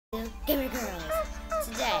Gamer Girls!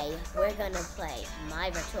 Today, we're gonna play my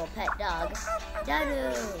virtual pet dog,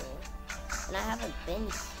 Duddu! And I haven't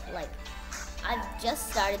been, I've just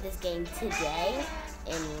started this game today,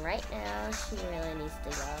 and right now, she really needs to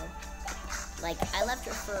go. I left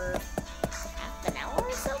her for half an hour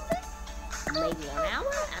or something? Maybe 1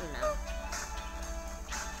 hour? I don't know.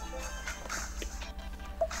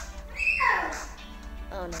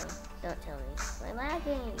 Oh no, don't tell me. We're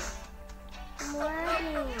lagging! I'm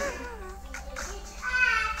lagging!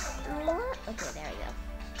 What? Okay, there we go.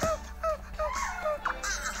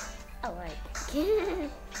 Oh, right.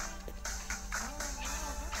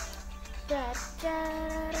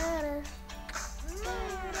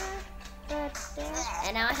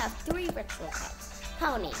 And now I have 3 virtual pets.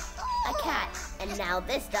 Pony, a cat, and now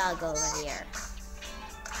this dog over here.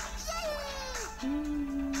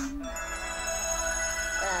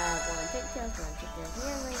 One pigtails,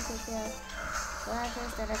 handling pigtails.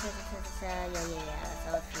 Glasses, yeah, that's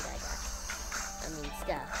all the food I got. I mean,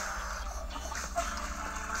 stuff.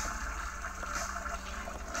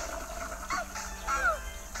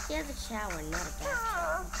 She has a shower, not a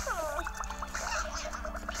bathtub.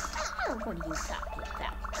 Oh, what are you talking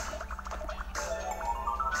about?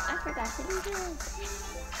 I forgot to do this.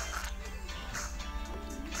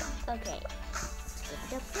 Okay.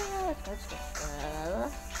 Let's go.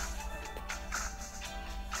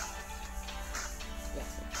 Yes.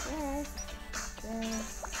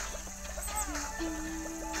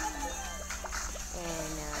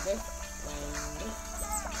 And now this,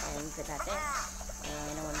 and put that there.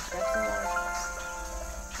 And I want to scrub some more.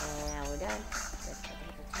 And now we're done.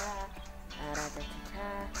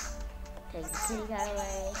 Take the kitty cat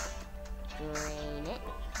away. Drain it.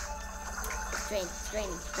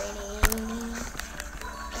 Draining.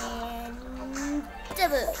 And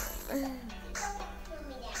double.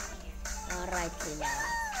 Alright,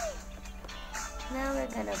 now we're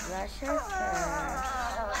gonna brush her first.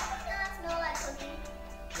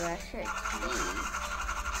 Brush her teeth.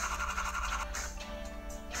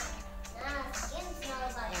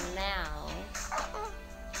 And now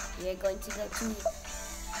we're going to go to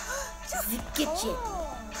the kitchen.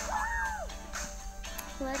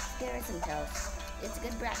 Let's give her some toast. It's a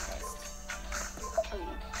good breakfast.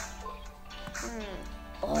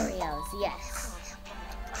 Oreos, yes.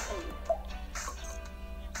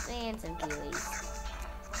 And some kiwis.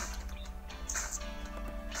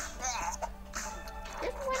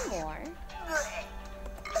 Just one more.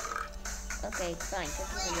 Okay, fine.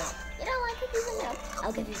 Cookies and milk. You don't like cookies and milk?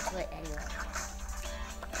 I'll give you to it anyway.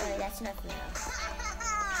 Alright, that's enough now.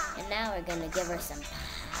 And now we're gonna give her some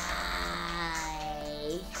pie.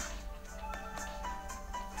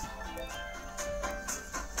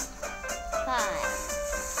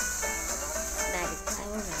 Magic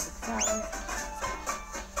flour.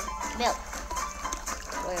 Milk.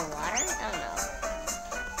 Or water? I don't know.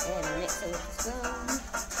 And mix it with a spoon.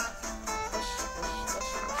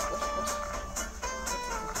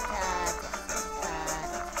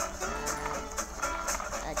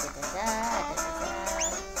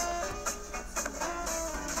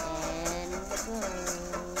 And boom.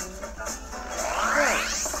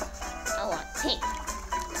 I want pink.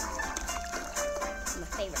 My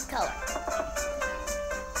favorite color.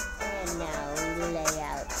 And now we lay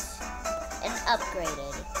out an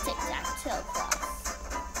upgraded tic-tac-toe cross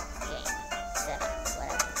game setup,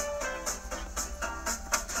 whatever.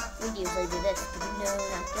 We'd usually do this, but no,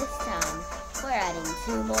 not this time. We're adding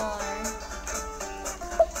 2 more.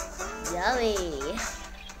 Yummy!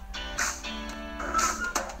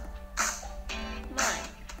 Come on.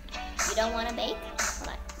 You don't want to bake? Come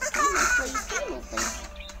on. Can you move, please?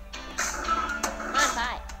 Come on,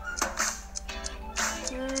 bye.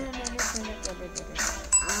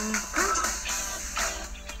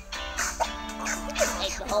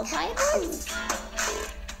 Take the whole pie at once.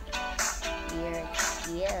 You're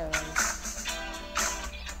cute.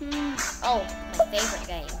 Oh, my favorite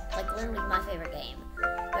game. Literally my favorite game.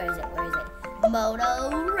 Where is it? Moto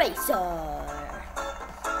Racer.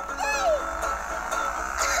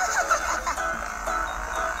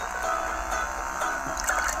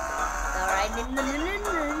 Alright.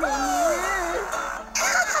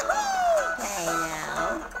 Okay, now.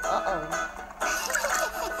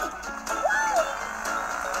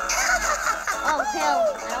 Oh, help.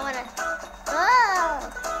 I don't want to. Oh.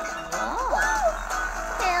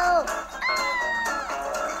 Help.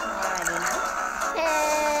 Alrighty now.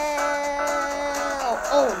 Help.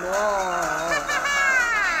 Oh, no.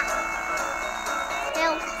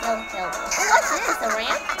 Help. Oh, what's this? A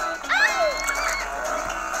ramp?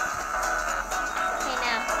 Okay,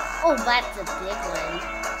 now. Oh, that's a big one.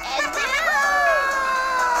 And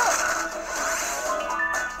now!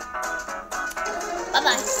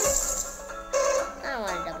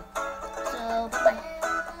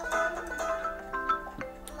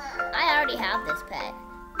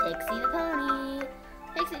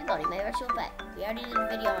 Barbie, my virtual pet. We already did a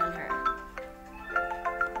video on her.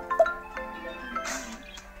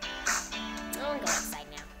 I want to go outside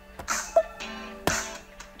now.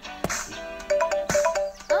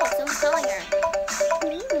 Oh, someone's calling her.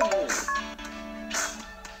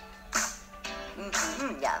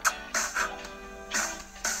 Yeah.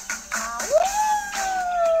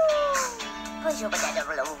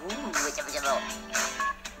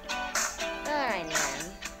 Alright, man.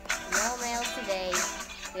 No mail today.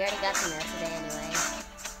 We already got the mail today anyway.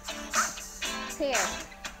 Here.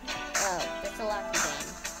 Oh, it's a lucky game.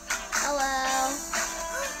 Hello.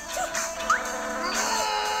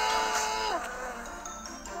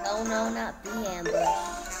 Oh no, not bee ambush.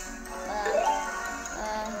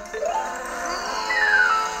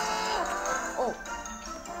 Oh.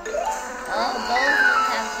 Oh, those ones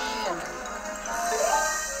have bees in them.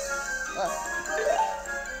 Look.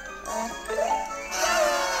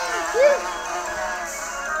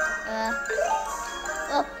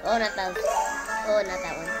 Oh, not those. Oh, not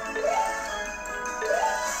that one.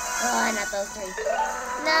 Oh, not those three.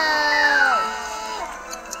 No!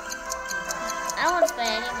 I don't want to spend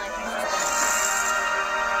any of my precious time.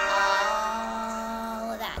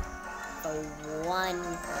 All of that for 1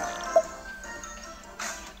 point.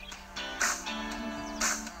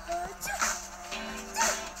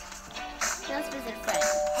 Let's visit Fred.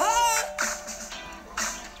 Hello.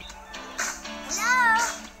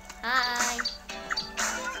 Hi.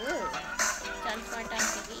 Ooh. Time for time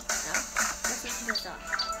to eat. No. Let's listen to a song.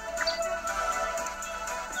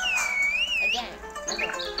 Again. Okay.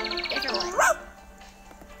 Different one.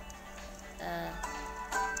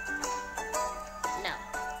 No.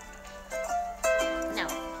 No.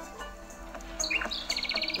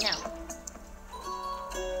 No.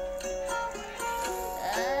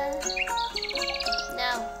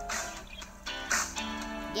 No.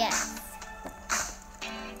 Yes.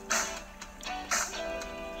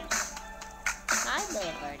 Hi,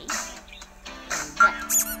 little birdie. And that.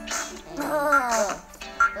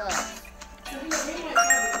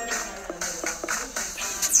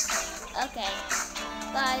 Okay.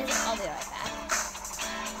 Guys, I'll be right back.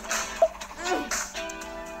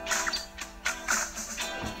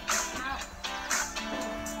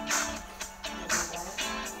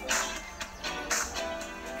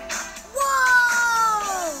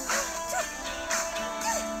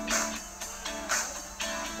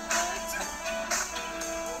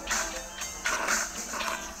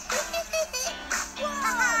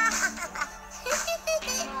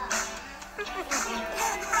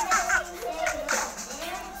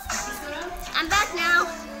 I'm back now.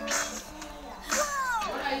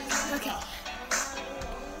 Okay.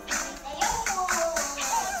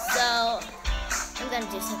 So, I'm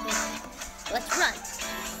gonna do something. Let's run.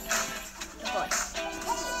 Good boy.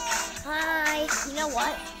 Hi. You know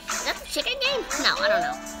what? Is that the chicken game? No, I don't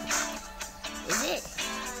know. Is it?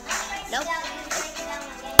 Nope.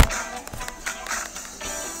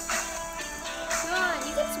 Come on,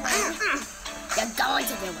 you can swim. You're going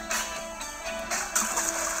to do it.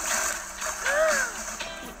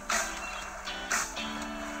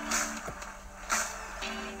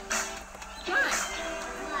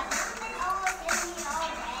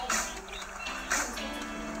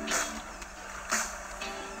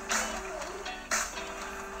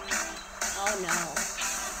 Oh no.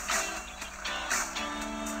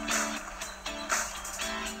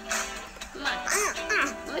 Come on.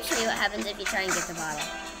 Let me show you what happens if you try and get the bottle.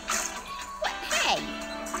 What? Hey!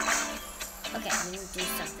 Okay, I'm gonna do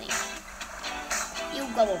something. You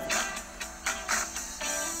go over there.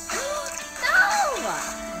 No!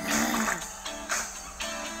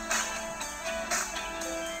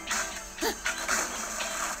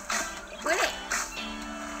 Where'd it?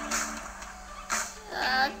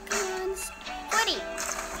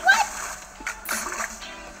 What?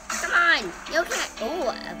 Come on, you can't.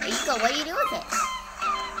 Oh, Eagle, what do you do with it?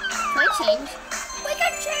 Can we change? We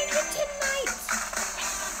can change it tonight.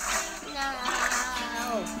 No.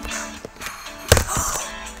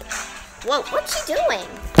 Whoa, what's she doing?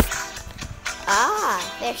 Ah,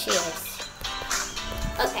 there she is.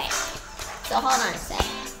 Okay, so hold on a sec.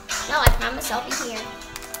 No, I promise I'll be here.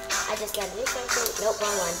 I just gotta do something. Nope,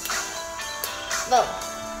 wrong one. Boom.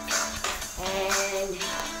 And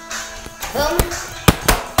boom.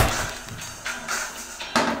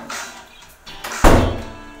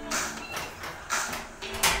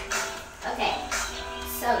 Okay,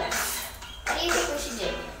 so now, what do you think we should do?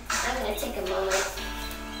 I'm gonna take a moment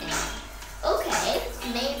and, okay,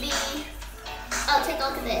 maybe, oh, take a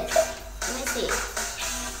look at this. Let me see.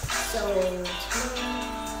 So,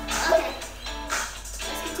 okay,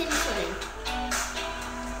 let's continue swimming.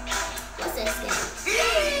 What's this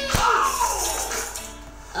thing?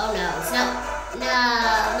 No,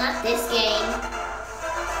 not this game.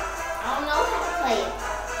 I don't know how to play it.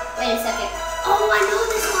 Wait a second. Oh, I know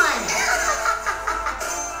this one.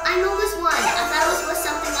 I know this one. I thought it was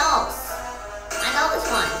something else. I know this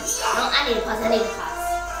one. No, I need to pause.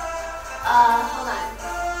 Hold on.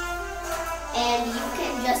 And you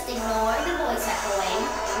can just ignore the voice echoing.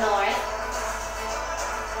 Ignore it.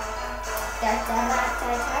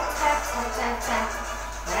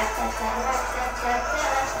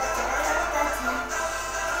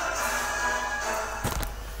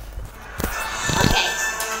 Okay.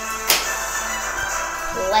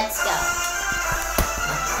 Let's go.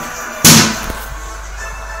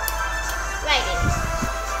 Righty.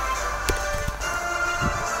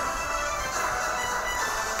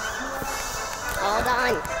 Hold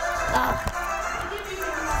on. Oh.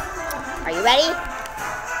 Are you ready?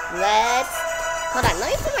 Hold on. Let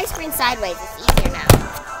me put my screen sideways. It's easier now.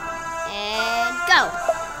 And go.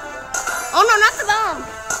 Oh no, not the bomb.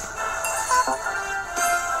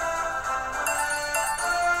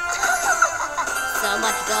 So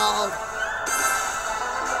much gold.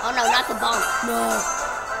 Oh no, not the bomb. No.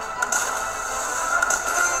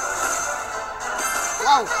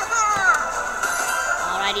 Whoa.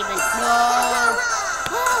 Alrighty then. No.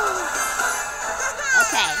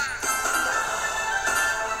 Okay.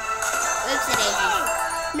 Oopsie daisy.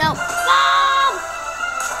 No. Bomb!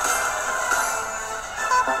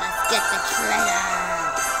 Let's get the treasure.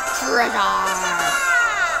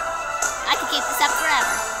 I could keep this up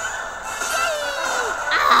forever.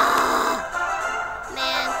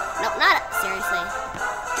 Man. Nope, not seriously.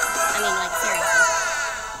 I mean, like, seriously.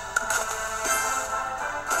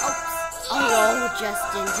 Oops. Oh,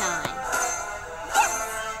 just in time.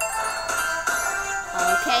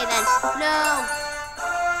 Okay, then. No.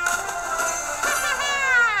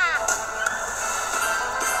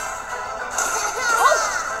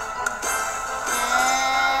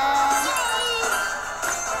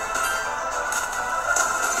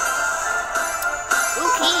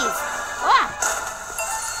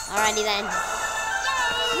 Alrighty then.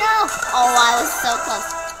 No! Oh, I was so close.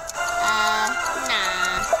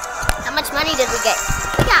 Nah. How much money did we get?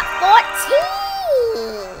 We got 14!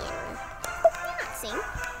 Not seen.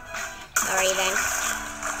 Alrighty then.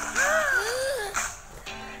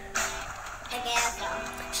 I guess so.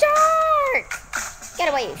 Shark! Get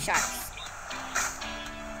away, you sharks.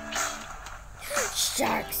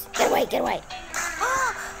 Sharks! Get away, get away.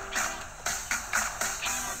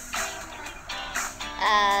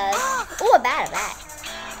 Ooh, a bat.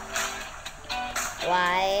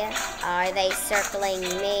 Why are they circling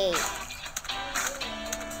me?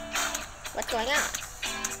 What's going on?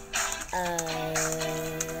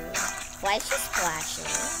 Why is she splashing?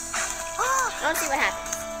 I don't see what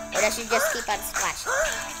happens. Or does she just keep on splashing?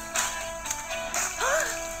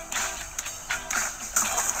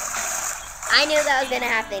 I knew that was gonna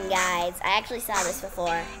happen, guys. I actually saw this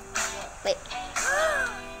before. Wait.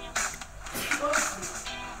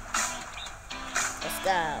 Let's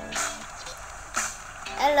go.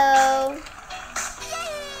 Hello.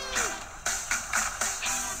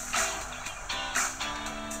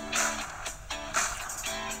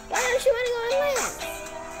 Why don't you want to go on land?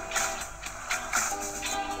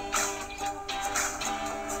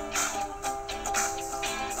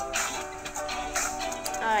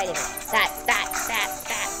 Alrighty then. That.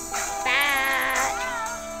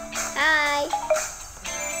 Hi.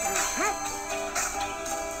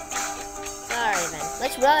 Sorry then.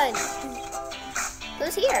 Let's run.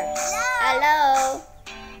 Who's here? Hello.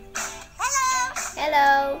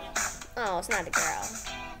 Hello. Oh, it's not a girl.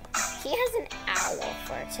 He has an owl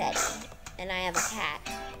for a teddy, and I have a cat.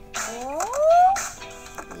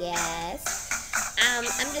 Yes. I'm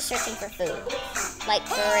just searching for food. Like,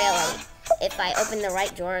 for real. If I open the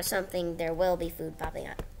right drawer or something, there will be food popping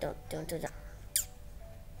up. Don't.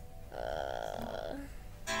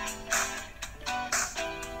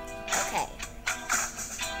 Okay.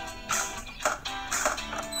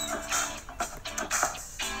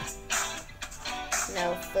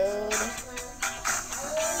 No food.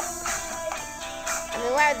 I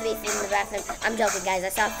mean, why would there be food in the bathroom? I'm joking, guys. I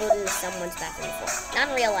saw food in someone's bathroom before. Not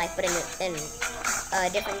in real life, but in a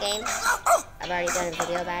different game. I've already done a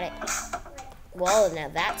video about it. Whoa, now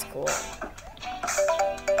that's cool.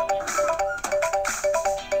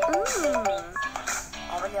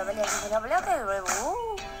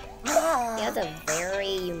 He has a very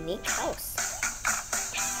unique house.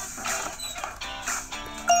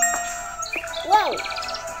 Whoa!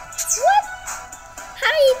 What? How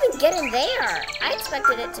did he even get in there? I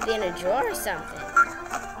expected it to be in a drawer or something.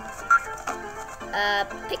 A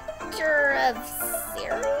picture of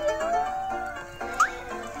cereal?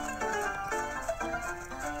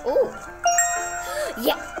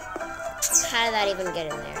 even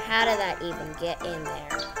get in there? How did that even get in there?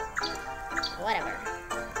 Whatever.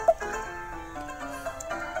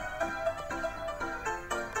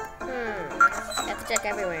 I have to check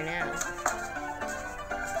everywhere now.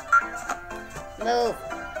 Move.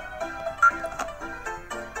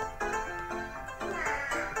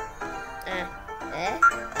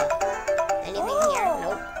 Anything here?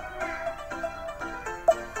 Nope.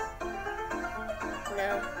 No.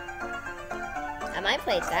 I might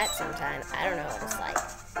play that sometime. I don't know what it's like.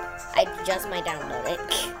 I just might download it.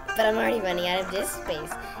 But I'm already running out of disk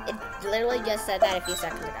space. It literally just said that a few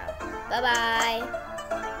seconds ago. Bye-bye.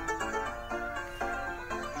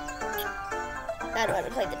 I don't want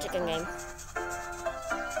to play the chicken game.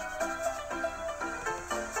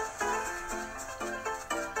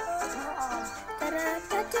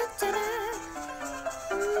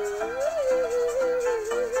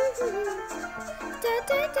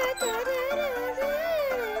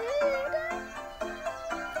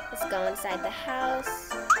 Let's go inside the house.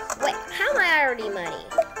 Wait, how am I already money?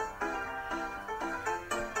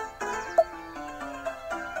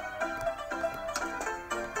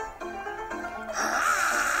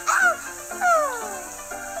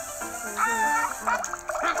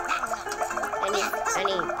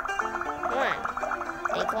 Come on.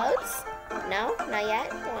 Any clothes? No, not yet.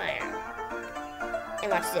 Come on.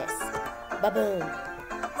 And watch this. Ba-boom. Now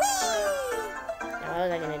what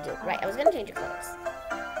was I gonna do? Right, I was gonna change your clothes.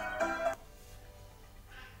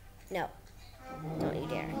 No. Don't you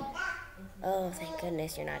dare. Oh, thank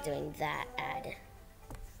goodness you're not doing that ad.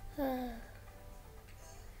 Because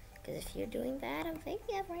if you're doing that I'm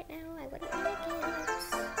thinking of right now, I wouldn't like it.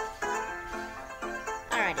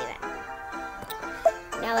 Alrighty then.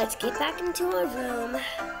 Now let's get back into our room.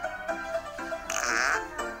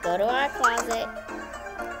 Go to our closet.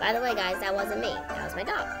 By the way, guys, that wasn't me. That was my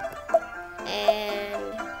dog.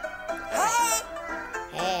 And... Right.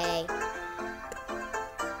 Hey.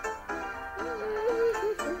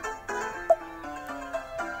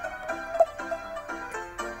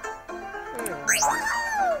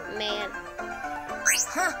 Man.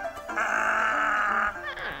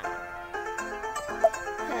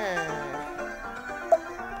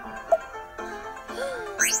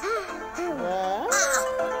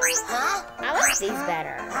 I like these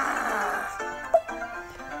better.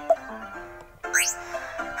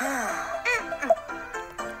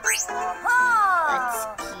 That's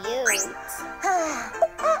cute.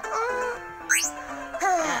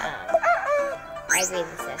 I agree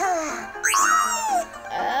with this.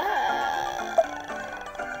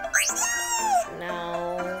 No.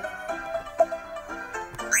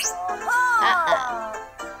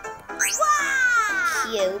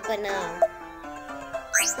 Cute, but no.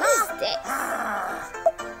 What is this?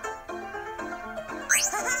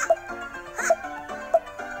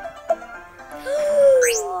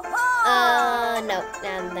 No.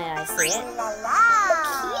 Now that I see it.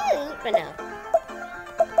 Cute, but no.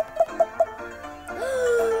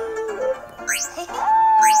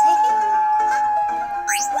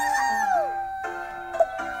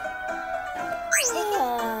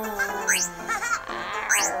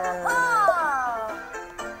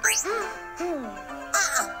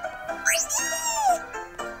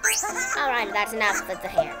 Alright, that's enough with the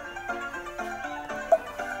hair.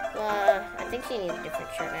 I think she needs a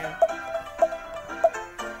different shirt now.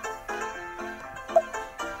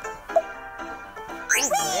 What is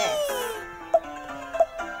this?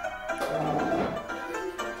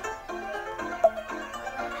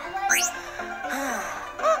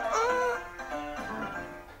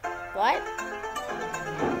 What?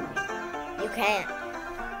 You can't.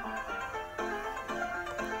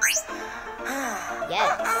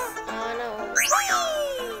 Yes. Oh no.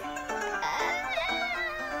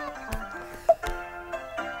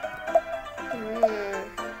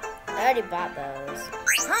 I already bought those.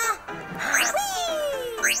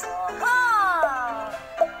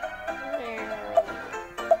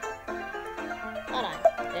 Hold on.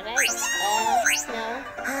 Did I? No.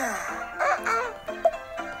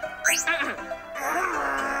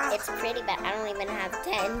 It's pretty, but I don't even have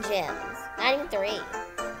 10 gems. Not even 3.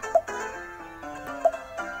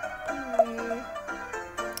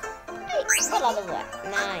 What other what?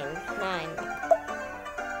 9.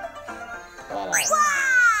 What else?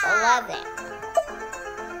 11.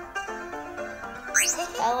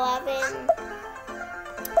 11.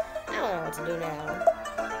 I don't know what to do now.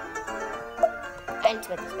 I need to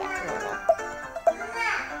put this back to normal.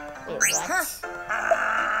 Wait, what?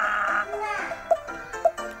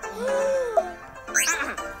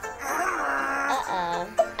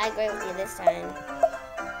 I agree with you this time.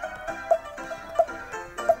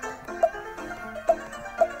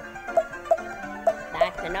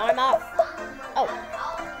 And now I'm off. Oh.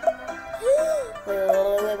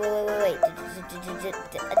 Wait.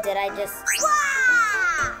 Did I just...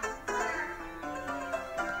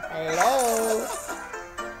 Hello?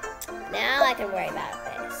 Now I can worry about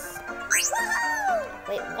this.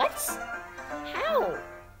 Wait, what? How?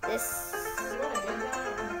 This...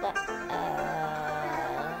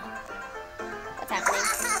 What's happening?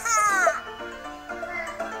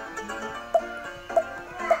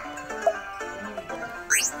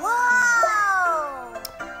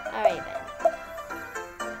 Alright then.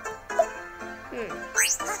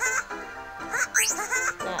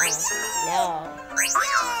 No.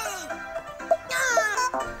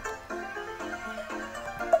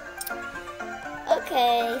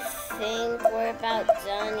 Okay, think we're about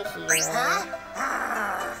done here.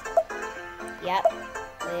 Yep,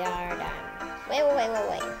 we are done. Wait.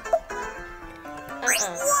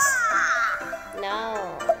 No.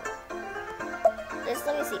 Just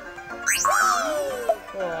let me see.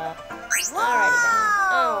 Cool. Alrighty then.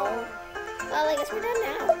 Oh. Well, I guess we're done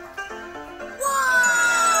now.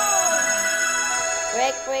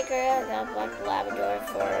 Brick breaker, got black Labrador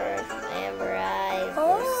for amber eyes,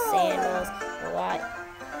 blue sandals,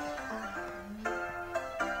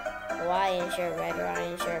 Hawaiian shirt, red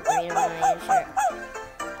Hawaiian shirt, green Hawaiian shirt.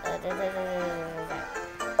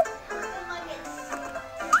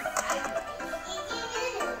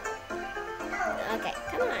 Okay,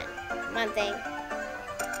 come on, thing.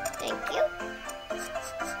 Thank you.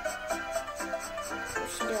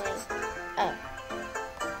 What's she doing? Oh.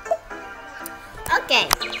 Okay.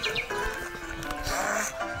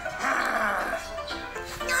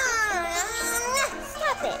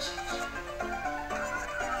 Stop it.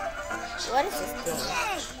 What is this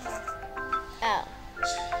thing? Oh.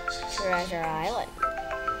 Treasure Island.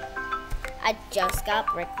 I just got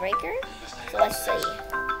Brick Breaker. So let's see.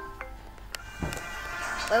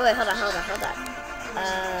 Wait, hold on.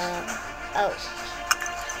 Oh.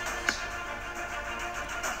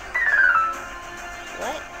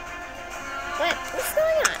 What's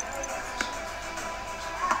going on?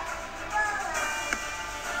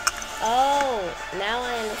 Oh, now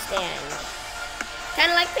I understand. Kind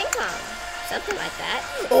of like ping pong. Something like that.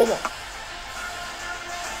 Oh.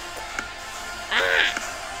 Ah!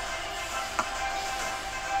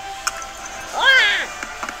 Ah!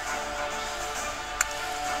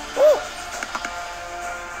 Ooh.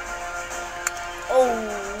 Oh,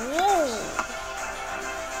 whoa.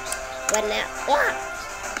 What now? Ah!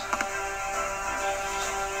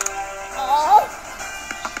 Oh.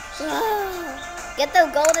 Get the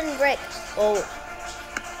golden brick. Oh.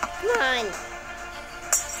 Come on.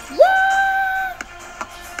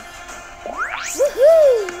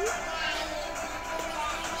 Woohoo!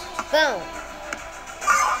 Boom.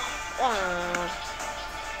 Ah.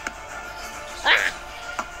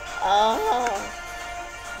 Oh.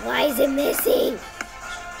 Why is it missing?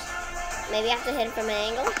 Maybe I have to hit it from an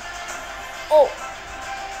angle? Oh.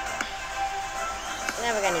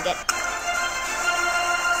 Never gonna get.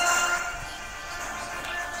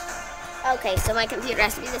 Okay, so my computer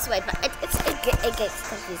has to be this way, but it gets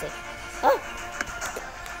confusing. Oh.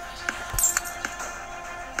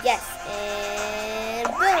 Yes, and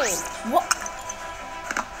boom. What?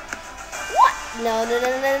 No.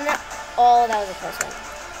 Oh, that was a close one.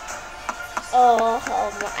 Oh,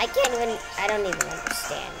 I don't even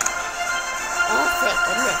understand. Oh, thank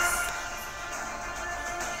goodness.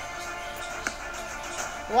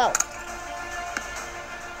 Whoa.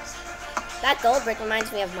 That gold brick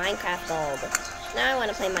reminds me of Minecraft gold. Now I want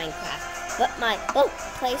to play Minecraft. But my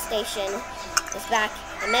PlayStation is back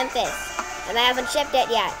in Memphis. And I haven't shipped it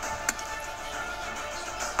yet.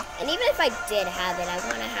 And even if I did have it, I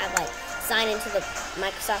want to have, sign into the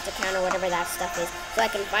Microsoft account or whatever that stuff is, so I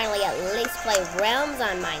can finally at least play Realms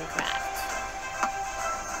on Minecraft.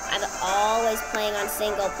 I'm always playing on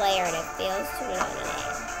single player, and it feels too lonely.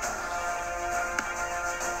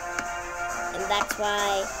 And that's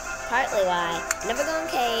why, partly why, I never go in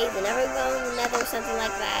caves, I never go in the nether or something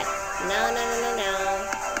like that. No.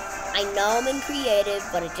 I know I'm in creative,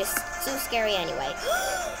 but it's just too scary anyway.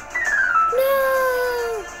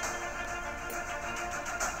 No!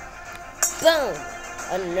 Boom!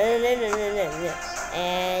 Oh, no.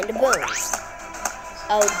 And boom.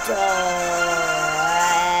 Oh,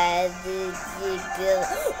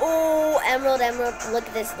 oh, emerald. Look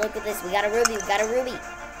at this. We got a ruby.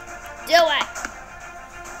 Do it!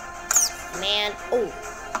 Man. Oh.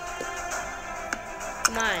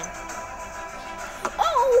 Come on.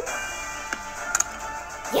 Oh!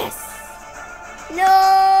 Yes! No!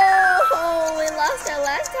 We lost our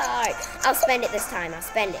last heart. I'll spend it this time.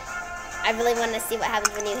 I really want to see what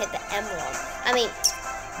happens when you hit the emerald.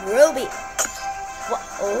 Ruby. What?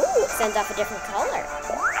 Oh, it sends off a different color.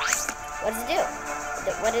 What does it do?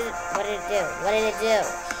 What did it do? What did it do?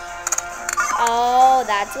 Oh,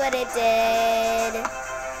 that's what it did.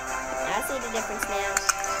 I see the difference now.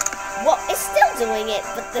 Well, it's still doing it,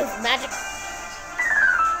 but the magic...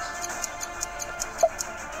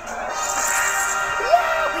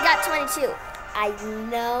 Yeah, we got 22. I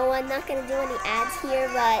know I'm not going to do any ads here,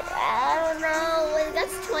 but I don't know.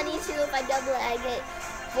 That's 22. If I double it, I get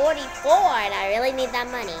 44, and I really need that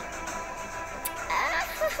money. I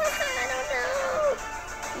don't know.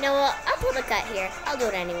 You know what? I'll pull the cut here. I'll do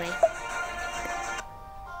it anyway.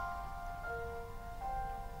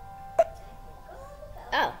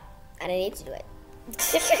 Oh, I didn't need to do it.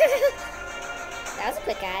 That was a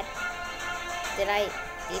quick ad. Did I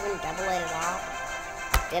even double it at all?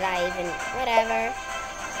 Did I even... Whatever.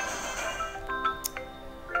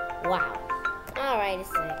 Wow. Alright,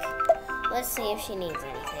 it's like... Let's see if she needs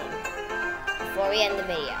anything before we end the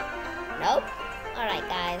video. Nope. Alright,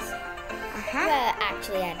 guys. We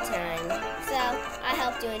actually had time. So, I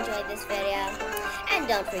hope you enjoyed this video. And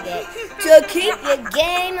don't forget to keep your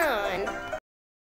game on.